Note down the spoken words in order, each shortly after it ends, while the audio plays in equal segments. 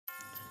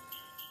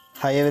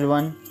Hi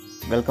everyone,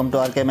 welcome to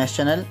RKMS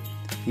channel.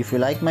 If you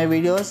like my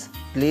videos,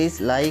 please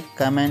like,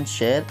 comment,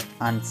 share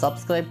and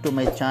subscribe to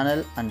my channel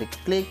and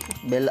click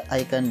bell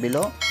icon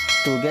below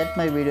to get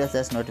my videos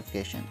as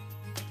notification.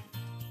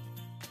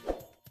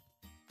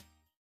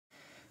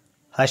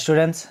 Hi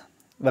students,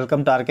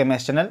 welcome to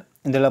RKMS channel.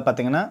 இதில்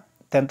பார்த்தீங்கன்னா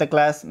 10th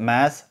class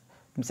maths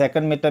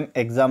second midterm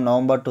exam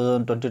November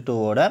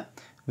 2022 ஓட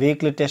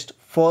weekly test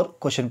 4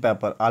 question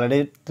paper already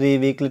 3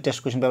 weekly test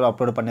question paper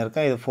upload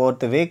பண்ணிருக்கேன். இது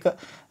 4th week.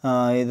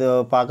 இது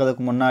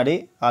பார்க்கிறதுக்கு முன்னாடி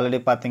already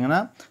பாத்தீங்கன்னா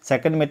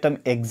second midterm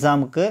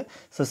எக்ஸாமுக்கு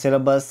சோ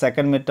சிலபஸ்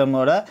செகண்ட் மிட்டம்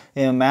ஓட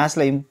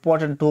மேத்ஸ்ல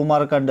important 2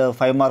 mark and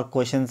 5 mark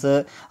questions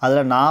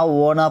அதுல நான்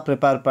ஓனா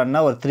ப்ரிப்பேர்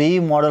பண்ண ஒரு 3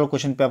 மாடல்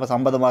क्वेश्चन பேப்பர்ஸ்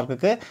 50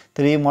 மார்க்குக்கு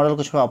 3 மாடல்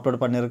क्वेश्चन பேப்பர்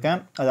அப்லோட் பண்ணிருக்கேன்.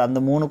 அது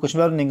அந்த 3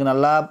 क्वेश्चन பேப்பர் நீங்க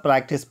நல்லா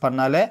பிராக்டீஸ்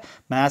பண்ணாலே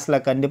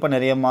மேத்ஸ்ல கண்டிப்பா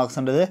நிறைய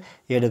மார்க்ஸ்ன்றது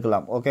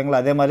எடுக்கலாம்.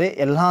 ஓகேங்களா? அதே மாதிரி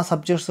எல்லா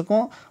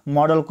சப்ஜெக்ட்ஸ்க்கும்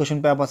மாடல்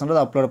क्वेश्चन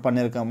பேப்பர்ஸ்ன்றது அப்லோட்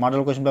பண்ணிருக்கேன்.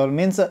 Model question paper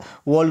means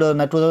volt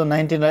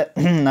 2019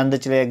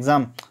 நடந்துச்சு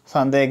எக்ஸாம். சோ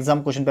அந்த எக்ஸாம்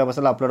क्वेश्चन பேப்பர்ஸ்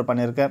எல்லாம் அப்லோட்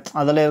பண்ணிருக்கேன்.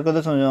 அதல இருக்குது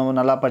கொஞ்சம்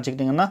நல்லா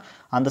படிச்சிட்டீங்கன்னா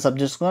அந்த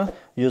சப்ஜெக்ட்ஸ்க்கு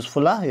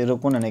யூஸ்ஃபுல்லா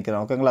இருக்கும்னு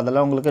நினைக்கிறேன். ஓகேங்களா?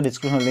 அதெல்லாம் உங்களுக்கு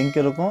டிஸ்கிரிப்ஷன் லிங்க்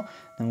இருக்கும்.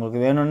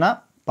 உங்களுக்கு வேணும்னா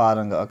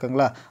பாருங்க.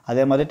 ஓகேங்களா?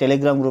 அதே மாதிரி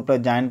டெலிகிராம் குரூப்ல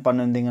ஜாயின்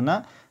பண்ணிருந்தீங்கன்னா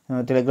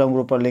டெலிகிராம்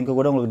குரூப் லிங்க்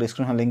கூட உங்களுக்கு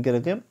டிஸ்கிரிப்ஷன் லிங்க்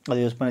இருக்கு. அதை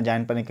யூஸ் பண்ணி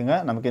ஜாயின் பண்ணிக்கங்க.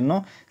 நமக்கு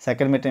இன்னும்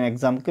செகண்ட் மிட்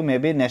எக்ஸாமுக்கு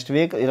மேபி நெக்ஸ்ட்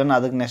வீக் இல்லனா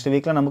அதுக்கு நெக்ஸ்ட்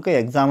வீக்ல நமக்கு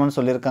எக்ஸாம்னு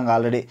சொல்லிருக்காங்க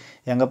ஆல்ரெடி.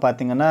 எங்க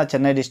பாத்தீங்கன்னா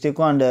சென்னை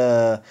டிஸ்ட்ரிக்ட் அண்ட்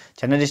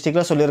சென்னை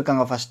டிஸ்ட்ரிக்ட்ல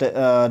சொல்லிருக்காங்க ஃபர்ஸ்ட்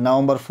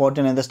நவம்பர்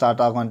 14 இருந்து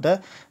ஸ்டார்ட் ஆகும்ட்டு.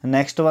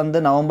 நெக்ஸ்ட் வந்து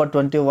நவம்பர்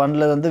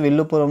 21ல இருந்து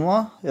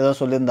வில்லுபுரமும் ஏதோ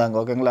சொல்லிருந்தாங்க.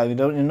 ஓகேங்களா?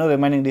 இன்னும்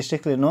ரிமைனிங்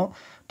டிஸ்ட்ரிக்ட்ல இன்னும்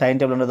டைம்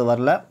டேபிள்ன்றது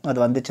வரல. அது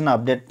வந்துச்சுன்னா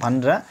அப்டேட்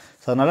பண்றேன்.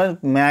 சோ அதனால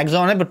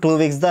மேக்ஸிமம் இப்ப 2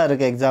 வீக்ஸ் தான்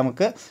இருக்கு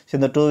எக்ஸாமுக்கு. சோ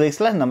இந்த 2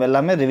 வீக்ஸ்ல நம்ம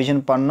எல்லாமே ரிவிஷன்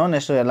பண்ணனும்.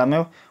 நெக்ஸ்ட் எல்லாமே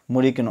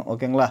முடிக்கணும்.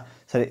 ஓகேங்களா?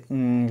 சரி,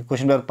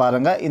 क्वेश्चन பேப்பர்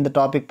பாருங்க. இந்த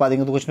டாபிக்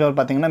பாத்தீங்க क्वेश्चन பேப்பர்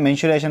பாத்தீங்கன்னா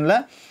மென்சுரேஷன்ல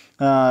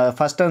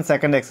first and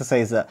second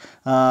exercise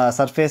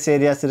surface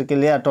areas இருக்கு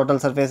இல்லையா?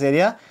 Total surface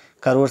area,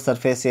 curved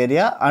surface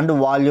area and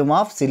volume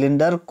of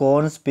cylinder,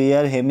 cone,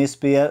 sphere,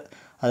 hemisphere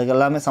அதுக்கு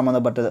எல்லாமே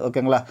சம்பந்தப்பட்டது.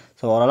 ஓகேங்களா?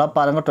 சோ ஓரளவு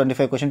பாருங்க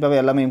 25 क्वेश्चन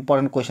பேப்பர் எல்லாமே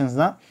இம்பார்ட்டன்ட் क्वेश्चंस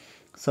தான்.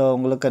 சோ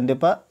உங்களுக்கு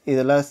கண்டிப்பா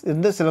இதெல்லாம்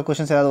இந்த சில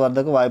क्वेश्चंस ஏதாவது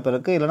வரதுக்கு வாய்ப்பு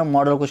இருக்கு. இல்லனா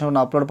மாடல் क्वेश्चन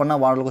நான் அப்லோட் பண்ணா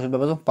மாடல் क्वेश्चन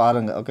பேப்பர்ஸ்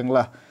பாருங்க.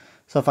 ஓகேங்களா?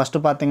 சோ ஃபர்ஸ்ட்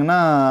பாத்தீங்கன்னா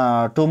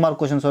 2 மார்க்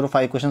क्वेश्चंस ஒரு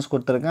 5 क्वेश्चंस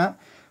கொடுத்திருக்கேன்.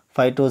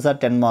 5 2s are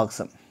 10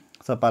 மார்க்ஸ்.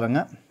 சோ பாருங்க.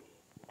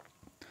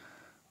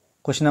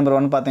 क्वेश्चन நம்பர்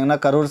 1 பாத்தீங்கன்னா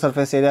கர்வ்ட்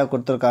சர்ஃபேஸ் ஏரியா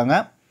கொடுத்திருக்காங்க.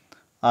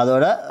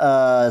 அதோட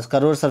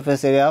curved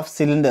surface area of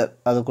cylinder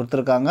அது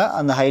கொடுத்திருக்காங்க.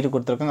 அந்த ஹைட்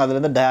கொடுத்திருக்காங்க. அதுல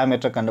இருந்து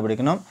டயாமீட்டர்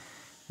கண்டுபிடிக்கணும்.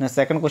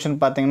 செகண்ட் क्वेश्चन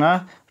பாத்தீங்கன்னா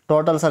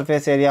total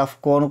surface area of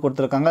cone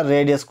கொடுத்திருக்காங்க,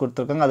 radius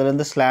கொடுத்திருக்காங்க. அதுல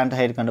இருந்து slant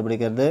height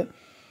கண்டுபிடிக்கிறது.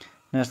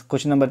 நெக்ஸ்ட்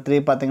क्वेश्चन நம்பர் 3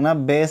 பாத்தீங்கன்னா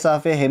base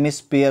of a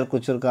hemisphere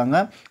கொடுத்திருக்காங்க.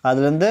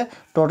 அதுல இருந்து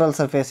total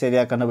surface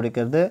area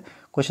கண்டுபிடிக்கிறது.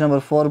 क्वेश्चन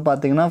நம்பர் 4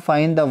 பாத்தீங்கன்னா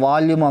find the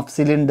volume of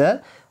cylinder,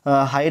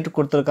 height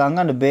கொடுத்திருக்காங்க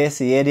and base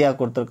area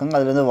கொடுத்திருக்காங்க.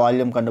 அதுல இருந்து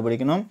வால்யூம்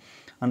கண்டுபிடிக்கணும்.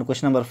 and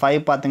क्वेश्चन நம்பர்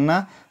 5 பாத்தீங்கன்னா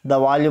the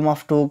volume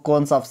of two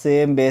cones of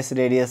same base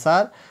radius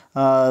are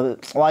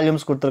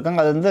volumes கொடுத்திருக்காங்க.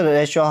 அதுல இருந்து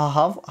ratio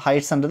of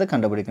heights ன்றது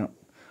கண்டுபிடிக்கணும்.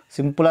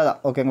 சிம்பிளா தான்.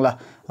 ஓகேங்களா?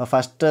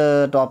 ஃபர்ஸ்ட்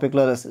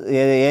டாபிக்ல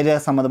ஏரியா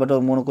சம்பந்தப்பட்ட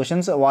ஒரு 3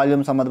 क्वेश्चंस,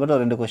 வால்யூம் சம்பந்தப்பட்ட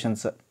ஒரு 2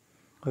 क्वेश्चंस.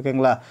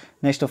 ஓகேங்களா?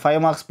 நெக்ஸ்ட் 5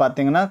 மார்க்ஸ்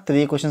பாத்தீங்கன்னா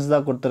 3 क्वेश्चंस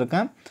தான்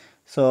கொடுத்திருக்கேன்.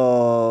 சோ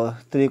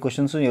 3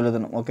 क्वेश्चंसும்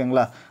எழுதணும்.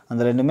 ஓகேங்களா?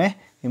 அந்த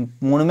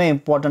மூணுமே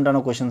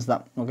இம்பார்ட்டன்ட்டான क्वेश्चंस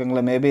தான்.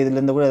 ஓகேங்களா? மேபி இதுல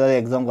இருந்து கூட ஏதாவது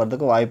எக்ஸாம்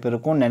வரதுக்கு வாய்ப்பு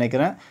இருக்கும்னு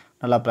நினைக்கிறேன்.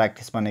 நல்லா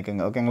பிராக்டீஸ்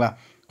பண்ணிக்கங்க. ஓகேங்களா?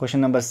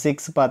 क्वेश्चन நம்பர்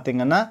 6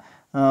 பாத்தீங்கன்னா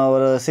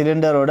ஒரு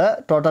சிலிண்டரோட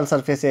டோட்டல்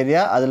சர்ஃபேஸ்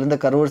ஏரியா, அதுல இருந்து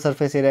கர்வ்ட்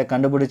சர்ஃபேஸ் ஏரியா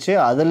கண்டுபிடிச்சு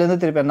அதுல இருந்து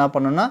திருப்பி என்ன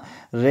பண்ணனும்னா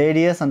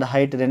ரேடியஸ் அண்ட்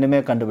ஹைட் ரெண்டுமே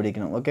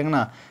கண்டுபிடிக்கணும். ஓகேங்களா?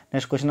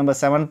 நெக்ஸ்ட் क्वेश्चन நம்பர்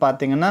 7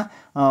 பாத்தீங்கன்னா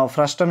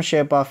frustum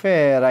shape of a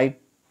right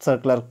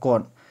circular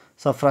cone.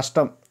 So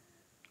frustum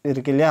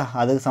இருக்கு இல்லையா?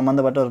 அதுக்கு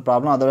சம்பந்தப்பட்ட ஒரு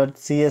ப்ராப்ளம். அதோட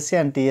CSA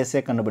and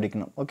TSA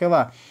கண்டுபிடிக்கணும்.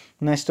 ஓகேவா?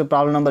 நெக்ஸ்ட்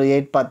ப்ராப்ளம் நம்பர்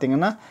 8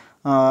 பாத்தீங்கன்னா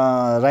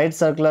ரைட்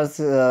சர்க்குலர்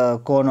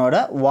கோனோட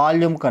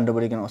வால்யூம்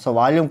கண்டுபிடிக்கணும். சோ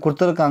வால்யூம்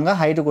கொடுத்திருக்காங்க,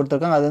 ஹைட்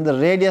கொடுத்திருக்காங்க, அது வந்து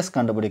ரேடியஸ்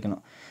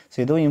கண்டுபிடிக்கணும். சோ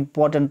இதுவும்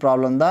இம்பார்ட்டன்ட்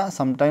ப்ராப்ளம் தான்.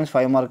 சம்டைம்ஸ்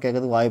 5 மார்க்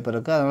கேட்கிறதுக்கு வாய்ப்பு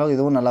இருக்கு. அதனால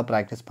இதுவும் நல்லா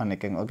பிராக்டீஸ்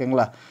பண்ணிக்கங்க.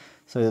 ஓகேங்களா?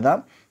 சோ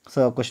இதுதான்.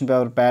 So question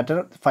paper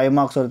pattern 5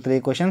 marks ஒரு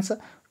 3 क्वेश्चंस,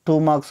 2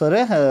 மார்க்ஸ் ஒரு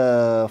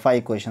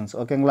 5 क्वेश्चंस.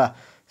 ஓகேங்களா?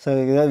 சோ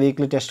இது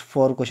வீக்லி டெஸ்ட்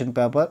 4 क्वेश्चन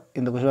பேப்பர்.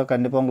 இந்த क्वेश्चन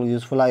கண்டிப்பா உங்களுக்கு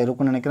யூஸ்ஃபுல்லா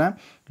இருக்கும்னு நினைக்கிறேன்.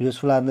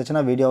 யூஸ்ஃபுல்லா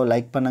இருந்துச்சுனா வீடியோவை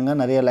லைக் பண்ணுங்க.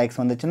 நிறைய லைக்ஸ்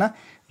வந்துச்சுனா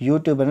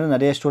YouTube வந்து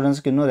நிறைய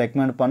ஸ்டூடண்ட்ஸ்க்கு இன்னும்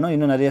ரெக்கமெண்ட் பண்ணும்.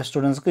 இன்னும் நிறைய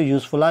ஸ்டூடண்ட்ஸ்க்கு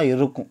யூஸ்ஃபுல்லா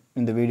இருக்கும்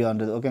இந்த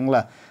வீடியோன்றது.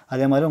 ஓகேங்களா?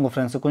 அதே மாதிரி உங்க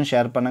ஃப்ரெண்ட்ஸ்க்கும்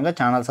ஷேர் பண்ணுங்க.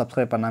 சேனல்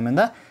சப்ஸ்கிரைப் பண்ணாம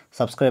இருந்தா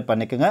சப்ஸ்கிரைப்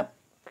பண்ணிக்கங்க.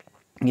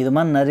 இது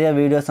மாதிரி நிறைய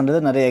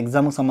வீடியோஸ்ன்றது நிறைய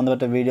எக்ஸாமுக்கு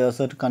சம்பந்தப்பட்ட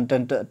வீடியோஸ்,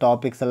 கண்டென்ட்,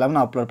 டாபிக்ஸ் எல்லாம்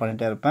நான் அப்லோட்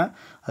பண்ணிட்டே இருப்பேன்.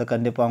 அது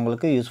கண்டிப்பா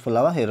உங்களுக்கு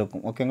யூஸ்ஃபுல்லா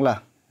இருக்கும். ஓகேங்களா?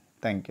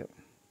 Thank you.